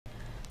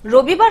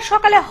রবিবার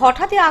সকালে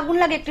হঠাৎই আগুন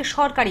লাগে একটি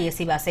সরকারি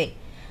এসি বাসে।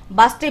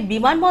 বাসটি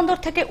বিমানবন্দর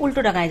থেকে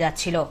উল্টোডাঙায়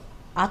যাচ্ছিল।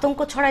 আতঙ্ক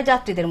ছড়ায়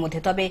যাত্রীদের মধ্যে,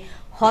 তবে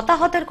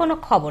হতাহতের কোনো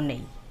খবর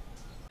নেই।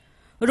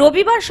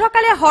 রবিবার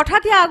সকালে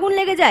হঠাৎই আগুন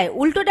লেগে যায়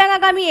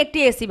উল্টোডাঙাগামী একটি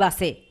এসি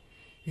বাসে।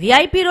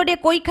 ভিআইপি রোডে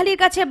কৈখালির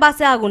কাছে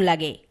বাসে আগুন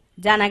লাগে।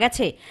 জানা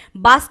গেছে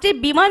বাসটি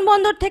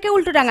বিমানবন্দর থেকে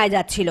উল্টোডাঙায়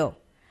যাচ্ছিল।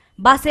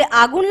 বাসে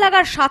আগুন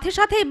লাগার সাথে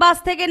সাথেই বাস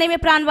থেকে নেমে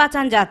প্রাণ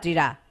বাঁচান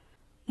যাত্রীরা।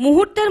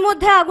 মুহূর্তের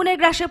মধ্যে আগুনের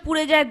গ্রাসে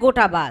পুড়ে যায়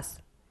গোটা বাস।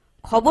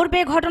 খবর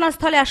পেয়ে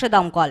ঘটনাস্থলে আসে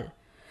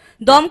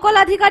দমকল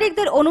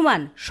আধিকারিকদের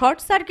অনুমান শর্ট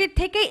সার্কিট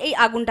থেকেই এই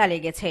আগুনটা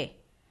লেগেছে।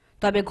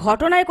 তবে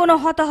ঘটনায় কোনো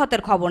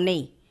হতাহতের খবর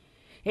নেই।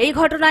 এই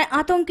ঘটনায়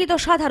আতঙ্কিত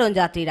সাধারণ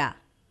যাত্রীরা।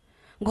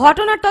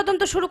 ঘটনার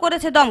তদন্ত শুরু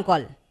করেছে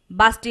দমকল।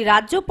 বাসটি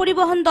রাজ্য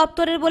পরিবহন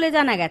দপ্তরের বলে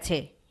জানা গেছে।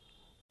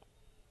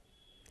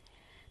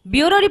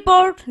 Bureau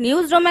report,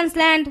 news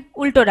রোম্যান্সল্যান্ড,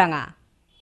 Ultadanga.